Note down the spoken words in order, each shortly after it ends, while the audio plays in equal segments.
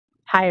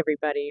Hi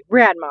everybody,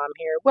 Rad Mom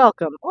here.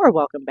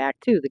 Welcome back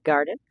to the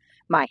garden,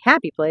 my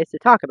happy place to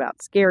talk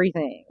about scary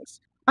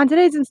things. On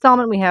today's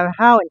installment, we have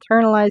how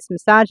internalized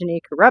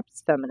misogyny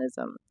corrupts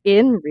feminism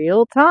in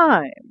real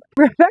time.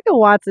 Rebecca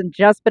Watson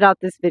just put out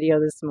this video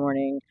this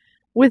morning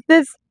with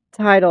this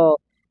title,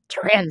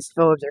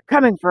 "Transphobes are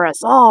coming for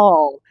us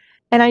all."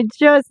 And I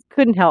just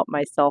couldn't help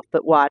myself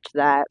but watch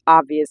that.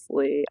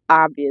 Obviously.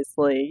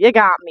 You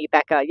got me,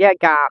 Becca. You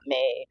got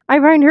me. I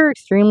find her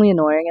extremely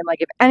annoying, and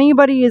if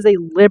anybody is a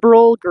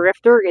liberal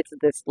grifter, it's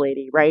this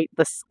lady, right?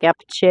 The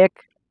skept chick.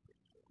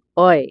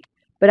 Oi.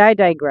 But I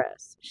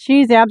digress.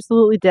 She's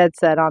absolutely dead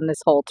set on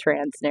this whole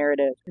trans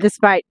narrative,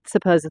 despite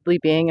supposedly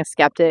being a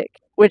skeptic,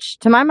 which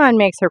to my mind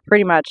makes her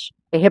pretty much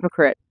a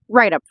hypocrite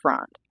right up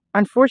front.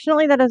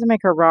 Unfortunately, that doesn't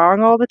make her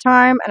wrong all the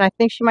time, and I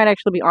think she might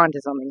actually be onto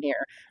something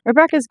here.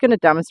 Rebecca's going to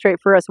demonstrate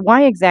for us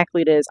why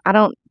exactly it is I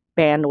don't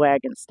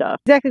bandwagon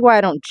stuff. Exactly why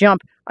I don't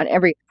jump on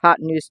every hot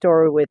news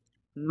story with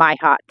my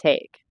hot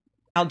take.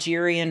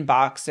 Algerian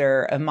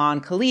boxer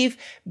Iman Khalif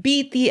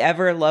beat the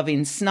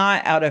ever-loving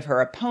snot out of her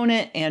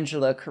opponent,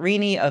 Angela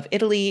Carini of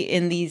Italy,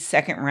 in the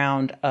second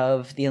round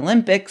of the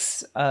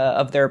Olympics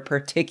of their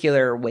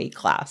particular weight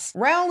class.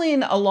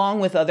 Rowling,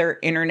 along with other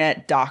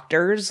internet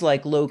doctors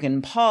like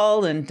Logan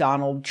Paul and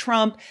Donald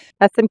Trump.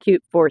 That's some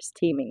cute forced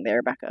teaming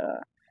there,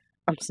 Becca.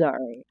 I'm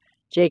sorry.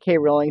 J.K.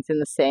 Rowling's in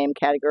the same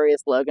category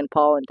as Logan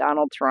Paul and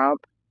Donald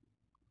Trump.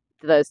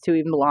 Do those two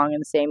even belong in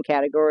the same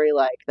category?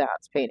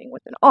 That's painting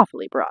with an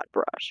awfully broad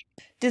brush.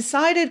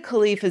 Decided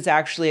Khalif is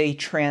actually a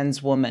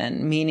trans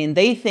woman, meaning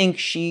they think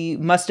she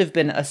must have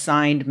been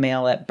assigned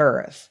male at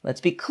birth.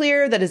 Let's be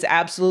clear, that is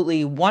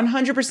absolutely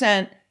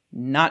 100%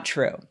 not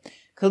true.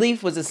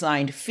 Khalif was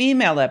assigned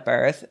female at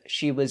birth.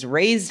 She was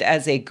raised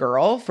as a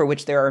girl, for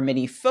which there are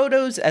many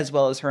photos, as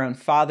well as her own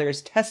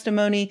father's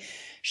testimony.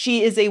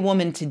 She is a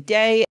woman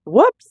today.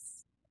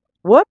 Whoops.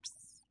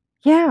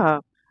 Yeah.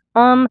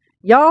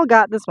 Y'all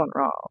got this one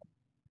wrong.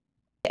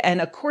 And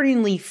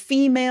accordingly,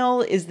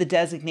 female is the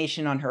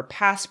designation on her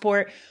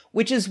passport,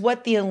 which is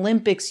what the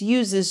Olympics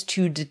uses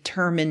to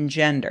determine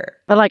gender.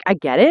 But I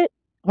get it.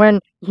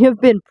 When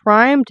you've been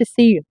primed to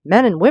see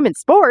men and women's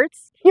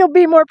sports, you'll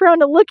be more prone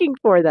to looking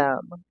for them.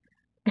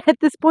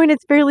 At this point,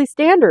 it's fairly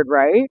standard,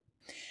 right?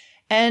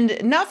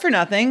 And not for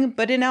nothing,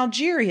 but in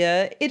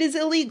Algeria, it is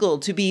illegal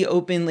to be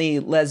openly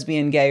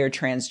lesbian, gay, or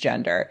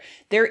transgender.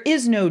 There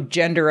is no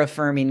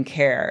gender-affirming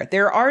care.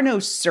 There are no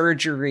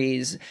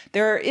surgeries.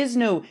 There is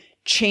no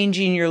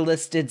changing your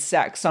listed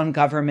sex on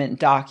government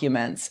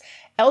documents.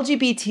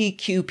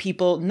 LGBTQ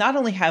people not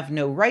only have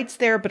no rights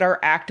there, but are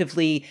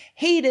actively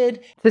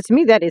hated. So to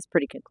me, that is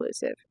pretty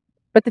conclusive.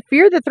 But the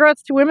fear that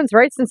threats to women's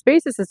rights in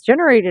spaces is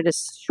generated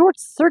is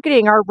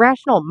short-circuiting our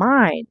rational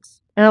minds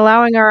and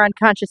allowing our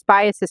unconscious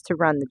biases to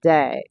run the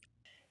day.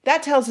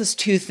 That tells us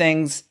two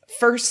things.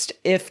 First,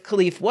 if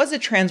Khalif was a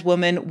trans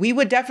woman, we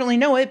would definitely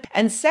know it.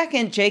 And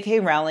second,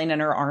 J.K. Rowling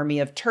and her army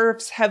of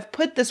TERFs have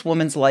put this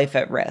woman's life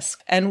at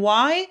risk. And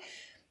why?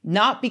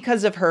 Not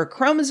because of her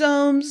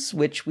chromosomes,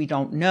 which we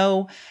don't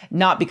know,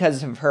 not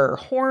because of her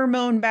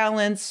hormone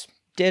balance,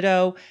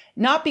 ditto,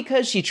 not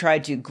because she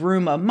tried to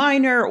groom a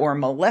minor or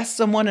molest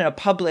someone in a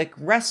public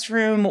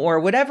restroom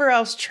or whatever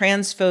else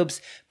transphobes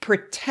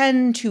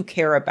pretend to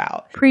care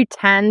about.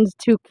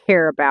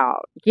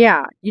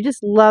 Yeah, you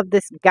just love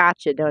this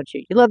gotcha, don't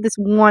you? You love this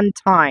one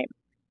time.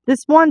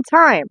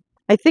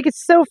 I think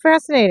it's so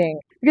fascinating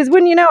because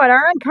wouldn't you know it,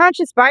 our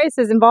unconscious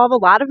biases involve a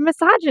lot of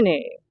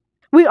misogyny.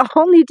 We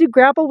all need to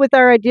grapple with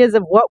our ideas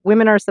of what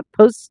women are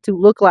supposed to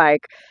look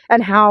like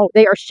and how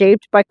they are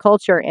shaped by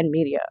culture and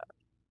media.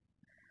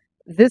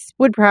 This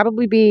would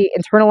probably be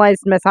internalized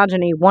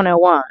misogyny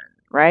 101,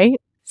 right?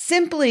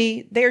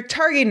 Simply, they're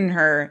targeting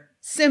her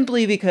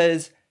simply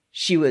because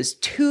she was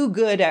too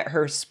good at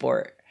her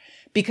sport.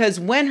 Because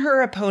when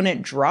her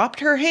opponent dropped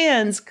her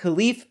hands,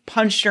 Khalif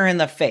punched her in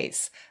the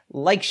face,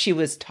 like she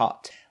was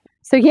taught.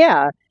 So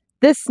yeah,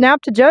 this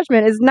snap to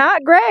judgment is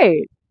not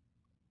great.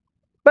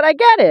 But I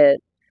get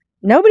it.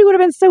 Nobody would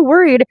have been so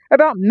worried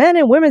about men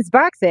and women's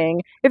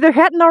boxing if there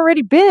hadn't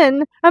already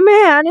been a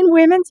man in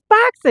women's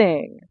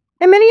boxing.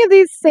 And many of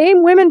these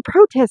same women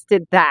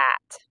protested that.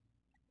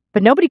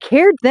 But nobody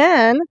cared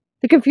then.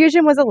 The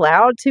confusion was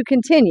allowed to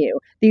continue.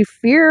 The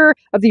fear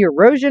of the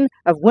erosion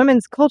of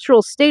women's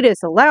cultural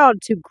status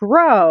allowed to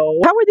grow.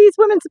 How were these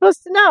women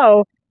supposed to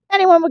know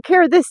anyone would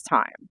care this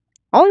time?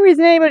 Only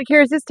reason anybody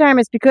cares this time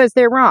is because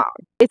they're wrong.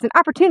 It's an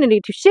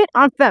opportunity to shit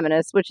on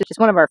feminists, which is just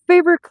one of our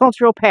favorite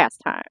cultural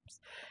pastimes.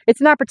 It's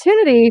an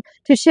opportunity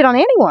to shit on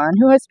anyone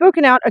who has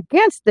spoken out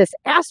against this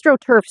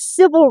AstroTurf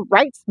civil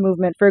rights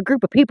movement for a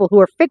group of people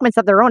who are figments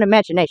of their own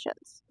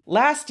imaginations.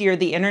 Last year,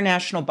 the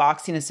International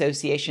Boxing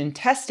Association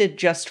tested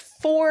just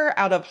 4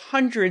 out of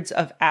hundreds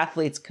of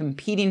athletes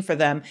competing for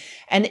them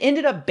and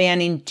ended up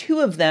banning 2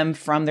 of them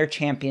from their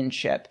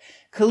championship.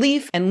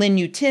 Khalif and Lin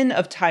Yutin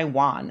of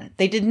Taiwan.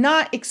 They did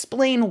not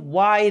explain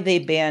why they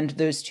banned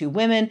those two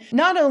women.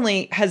 Not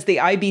only has the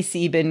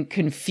IBC been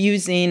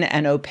confusing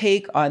and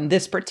opaque on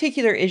this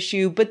particular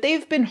issue, but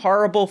they've been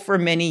horrible for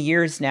many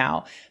years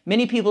now.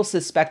 Many people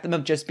suspect them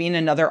of just being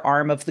another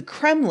arm of the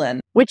Kremlin.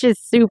 Which is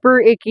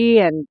super icky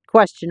and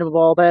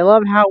questionable, but I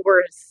love how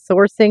we're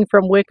sourcing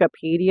from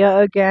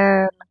Wikipedia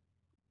again.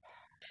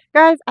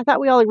 Guys, I thought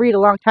we all agreed a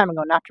long time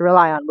ago not to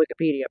rely on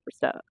Wikipedia for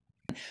stuff.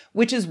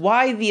 Which is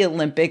why the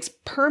Olympics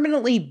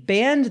permanently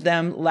banned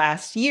them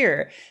last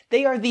year.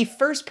 They are the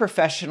first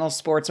professional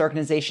sports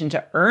organization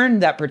to earn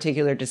that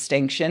particular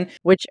distinction.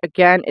 Which,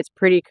 again, is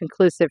pretty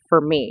conclusive for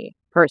me,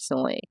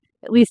 personally.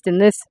 At least in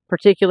this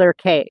particular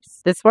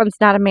case. This one's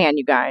not a man,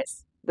 you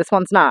guys. This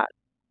one's not.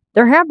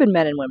 There have been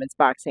men in women's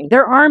boxing.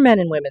 There are men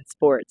in women's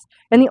sports.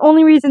 And the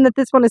only reason that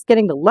this one is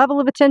getting the level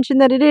of attention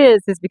that it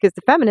is because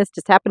the feminists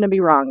just happen to be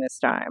wrong this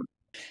time.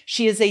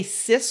 She is a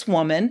cis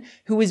woman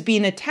who is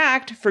being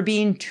attacked for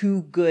being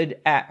too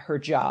good at her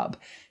job.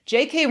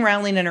 J.K.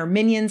 Rowling and her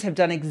minions have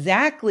done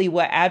exactly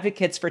what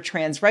advocates for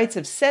trans rights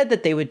have said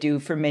that they would do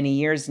for many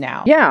years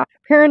now. Yeah,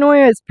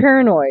 paranoia is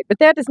paranoid, but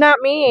that does not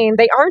mean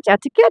they aren't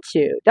out to get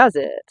you, does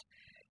it?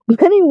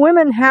 Many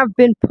women have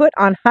been put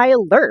on high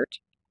alert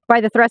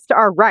by the threats to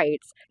our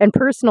rights and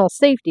personal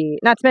safety,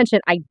 not to mention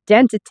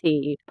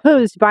identity,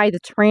 posed by the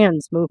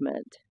trans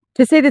movement.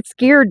 To say that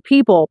scared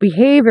people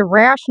behave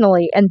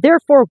irrationally and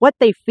therefore what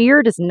they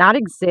fear does not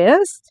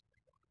exist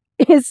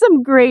is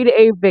some grade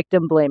A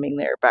victim blaming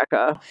there,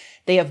 Becca.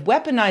 They have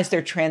weaponized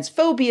their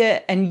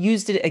transphobia and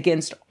used it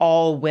against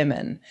all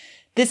women.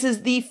 This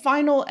is the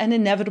final and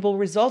inevitable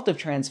result of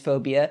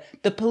transphobia,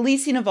 the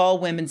policing of all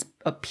women's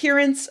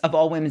appearance, of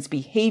all women's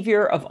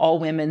behavior, of all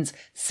women's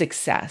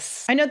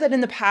success. I know that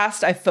in the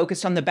past I've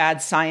focused on the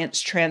bad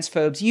science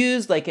transphobes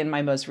use, like in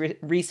my most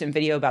recent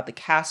video about the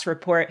Cass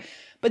report,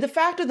 but the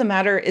fact of the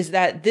matter is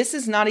that this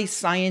is not a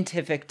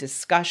scientific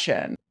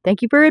discussion.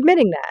 Thank you for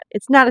admitting that.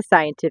 It's not a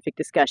scientific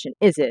discussion,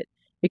 is it?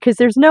 Because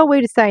there's no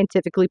way to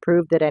scientifically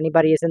prove that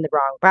anybody is in the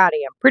wrong body.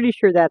 I'm pretty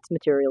sure that's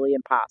materially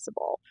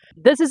impossible.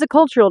 This is a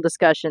cultural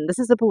discussion. This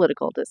is a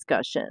political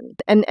discussion.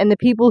 And the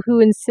people who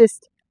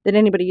insist that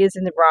anybody is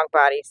in the wrong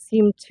body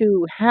seem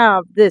to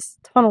have this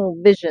tunnel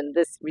vision,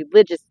 this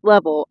religious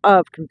level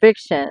of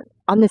conviction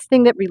on this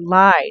thing that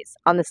relies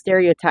on the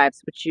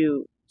stereotypes which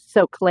you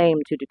so claim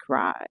to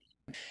decry.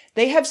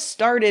 They have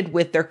started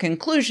with their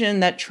conclusion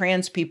that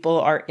trans people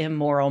are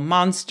immoral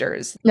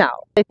monsters. No,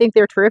 I think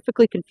they're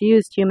terrifically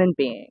confused human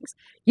beings.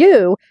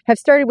 You have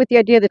started with the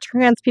idea that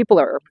trans people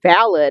are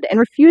valid and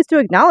refuse to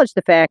acknowledge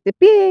the fact that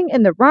being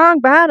in the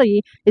wrong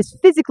body is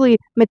physically,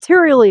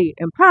 materially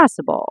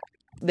impossible.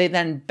 They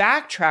then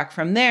backtrack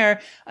from there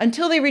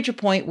until they reach a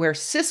point where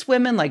cis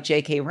women like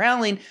J.K.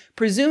 Rowling,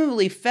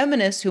 presumably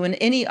feminists who in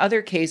any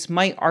other case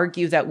might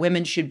argue that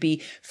women should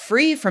be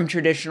free from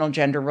traditional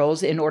gender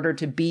roles in order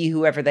to be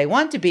whoever they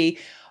want to be,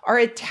 are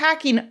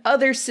attacking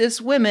other cis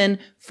women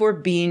for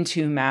being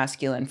too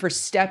masculine, for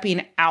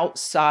stepping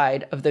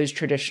outside of those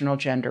traditional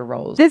gender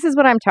roles. This is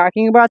what I'm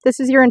talking about. This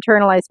is your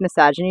internalized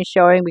misogyny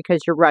showing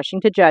because you're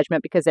rushing to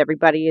judgment because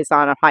everybody is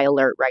on a high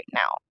alert right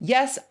now.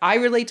 Yes, I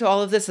relate to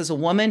all of this as a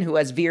woman who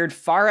has veered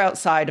far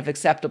outside of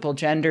acceptable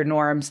gender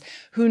norms,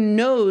 who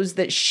knows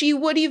that she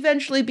would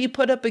eventually be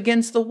put up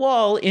against the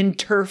wall in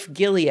turf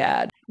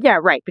Gilead. Yeah,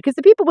 right, because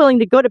the people willing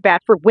to go to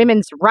bat for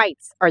women's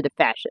rights are the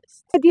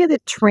fascists. The idea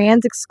that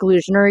trans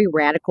exclusionary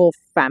radical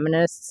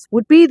feminists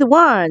would be the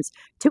ones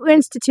to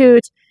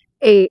institute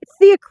a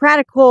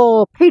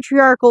theocratical,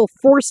 patriarchal,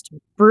 forced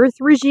birth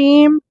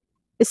regime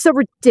is so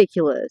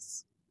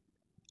ridiculous.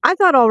 I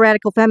thought all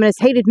radical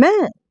feminists hated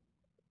men.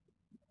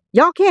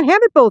 Y'all can't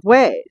have it both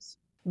ways.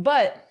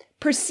 But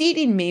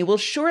preceding me will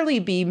surely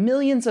be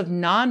millions of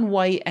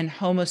non-white and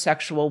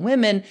homosexual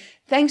women,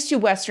 thanks to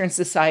Western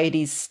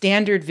society's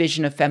standard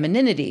vision of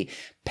femininity: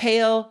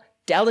 pale,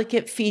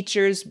 delicate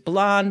features,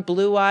 blonde,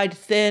 blue-eyed,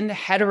 thin,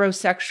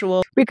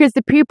 heterosexual. Because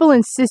the people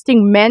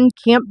insisting men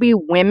can't be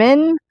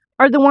women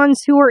are the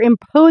ones who are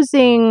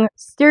imposing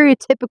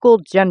stereotypical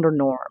gender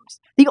norms.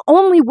 The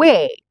only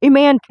way a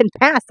man can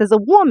pass as a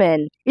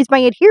woman is by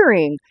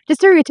adhering to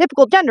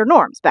stereotypical gender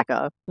norms,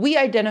 Becca. We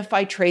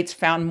identify traits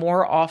found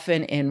more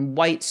often in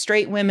white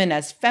straight women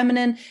as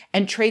feminine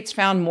and traits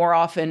found more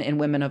often in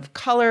women of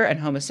color and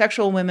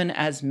homosexual women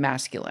as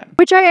masculine.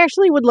 Which I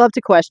actually would love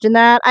to question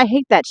that. I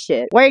hate that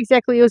shit. Why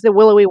exactly is the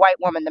willowy white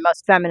woman the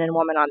most feminine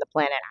woman on the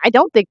planet? I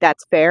don't think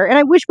that's fair, and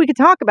I wish we could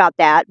talk about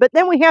that, but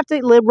then we have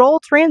to roll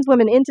trans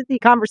women into the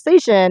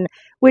conversation,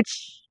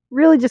 which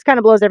really just kind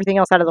of blows everything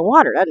else out of the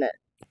water, doesn't it?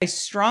 I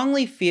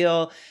strongly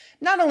feel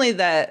not only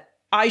that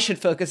I should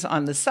focus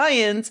on the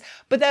science,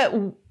 but that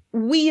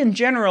we in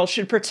general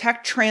should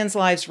protect trans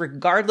lives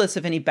regardless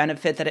of any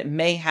benefit that it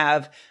may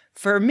have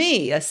for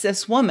me, a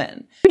cis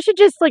woman. We should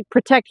just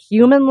protect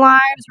human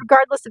lives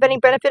regardless of any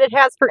benefit it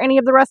has for any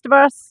of the rest of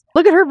us.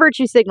 Look at her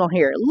virtue signal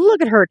here.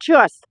 Look at her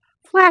just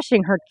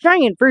flashing her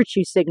giant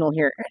virtue signal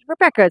here.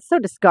 Rebecca, it's so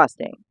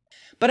disgusting.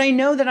 But I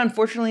know that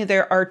unfortunately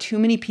there are too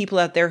many people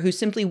out there who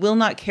simply will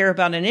not care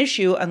about an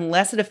issue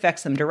unless it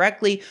affects them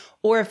directly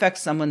or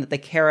affects someone that they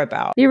care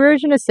about. The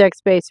erosion of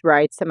sex-based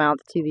rights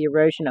amounts to the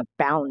erosion of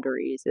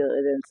boundaries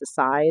in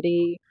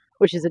society,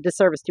 which is a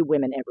disservice to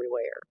women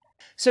everywhere.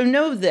 So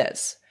know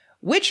this.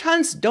 Witch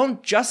hunts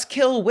don't just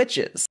kill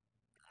witches.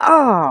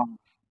 Oh,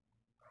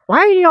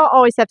 why do y'all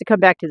always have to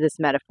come back to this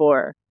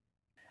metaphor?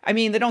 I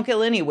mean, they don't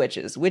kill any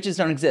witches. Witches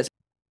don't exist.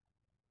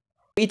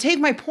 You take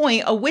my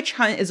point, a witch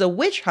hunt is a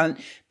witch hunt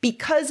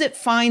because it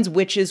finds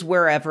witches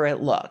wherever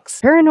it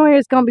looks. Paranoia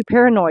is gonna be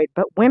paranoid,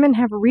 but women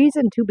have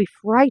reason to be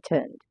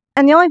frightened.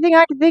 And the only thing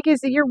I can think is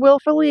that you're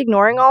willfully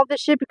ignoring all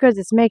this shit because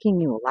it's making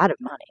you a lot of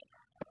money.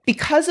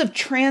 Because of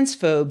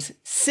transphobes,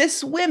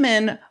 cis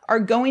women are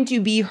going to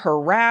be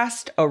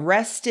harassed,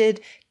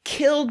 arrested,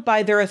 killed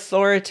by their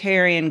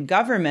authoritarian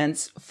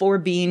governments for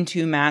being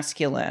too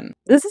masculine.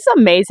 This is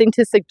amazing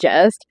to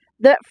suggest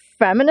that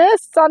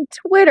feminists on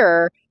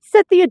Twitter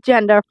set the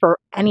agenda for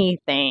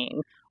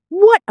anything.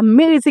 What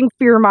amazing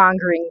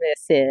fear-mongering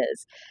this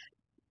is.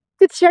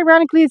 Which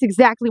ironically is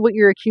exactly what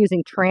you're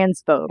accusing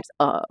transphobes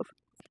of.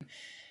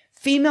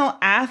 Female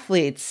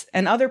athletes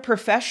and other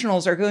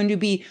professionals are going to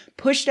be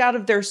pushed out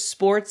of their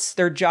sports,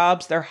 their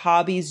jobs, their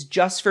hobbies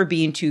just for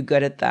being too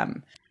good at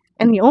them.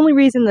 And the only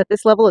reason that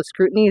this level of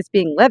scrutiny is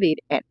being levied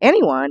at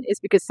anyone is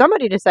because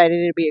somebody decided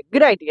it'd be a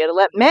good idea to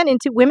let men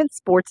into women's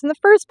sports in the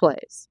first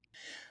place.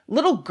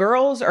 Little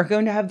girls are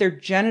going to have their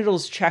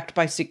genitals checked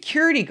by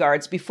security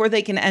guards before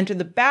they can enter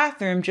the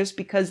bathroom just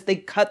because they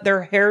cut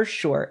their hair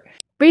short.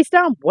 Based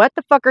on what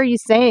the fuck are you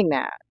saying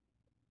that?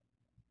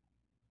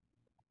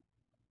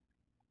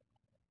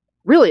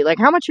 Really, like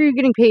how much are you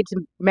getting paid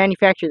to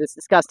manufacture this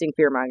disgusting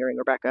fear-mongering,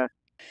 Rebecca?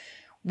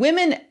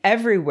 Women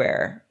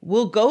everywhere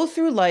will go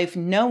through life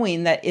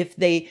knowing that if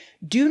they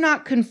do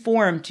not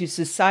conform to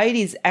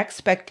society's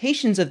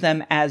expectations of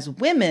them as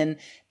women,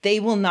 they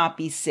will not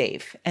be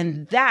safe.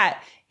 And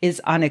that is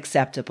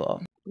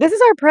unacceptable. This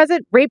is our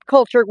present rape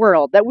culture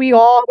world that we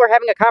all were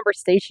having a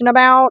conversation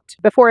about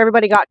before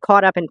everybody got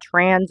caught up in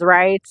trans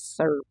rights,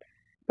 or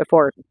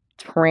before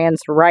trans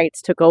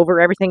rights took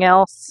over everything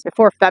else,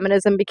 before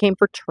feminism became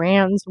for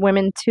trans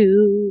women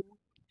too.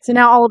 So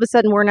now all of a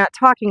sudden we're not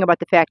talking about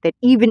the fact that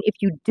even if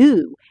you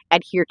do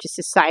adhere to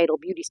societal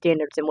beauty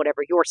standards and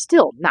whatever, you're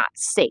still not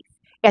safe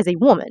as a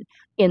woman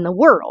in the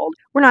world.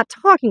 We're not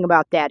talking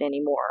about that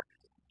anymore.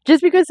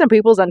 Just because some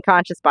people's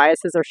unconscious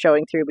biases are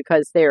showing through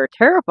because they're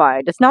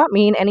terrified does not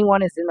mean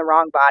anyone is in the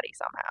wrong body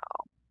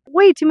somehow.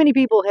 Way too many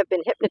people have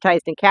been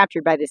hypnotized and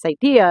captured by this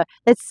idea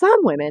that some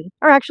women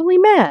are actually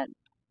men,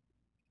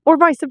 or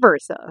vice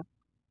versa.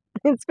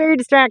 It's very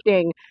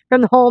distracting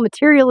from the whole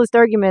materialist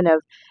argument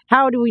of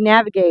how do we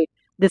navigate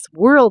this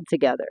world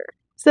together.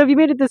 So if you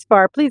made it this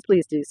far, please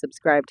do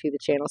subscribe to the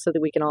channel so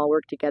that we can all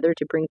work together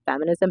to bring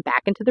feminism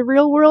back into the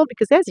real world,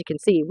 because as you can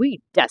see, we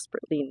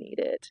desperately need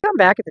it. Come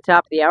back at the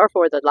top of the hour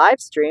for the live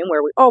stream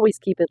where we always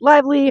keep it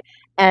lively,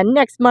 and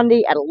next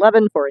Monday at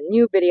 11 for a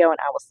new video, and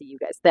I will see you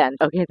guys then.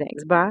 Okay,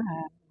 thanks. Bye.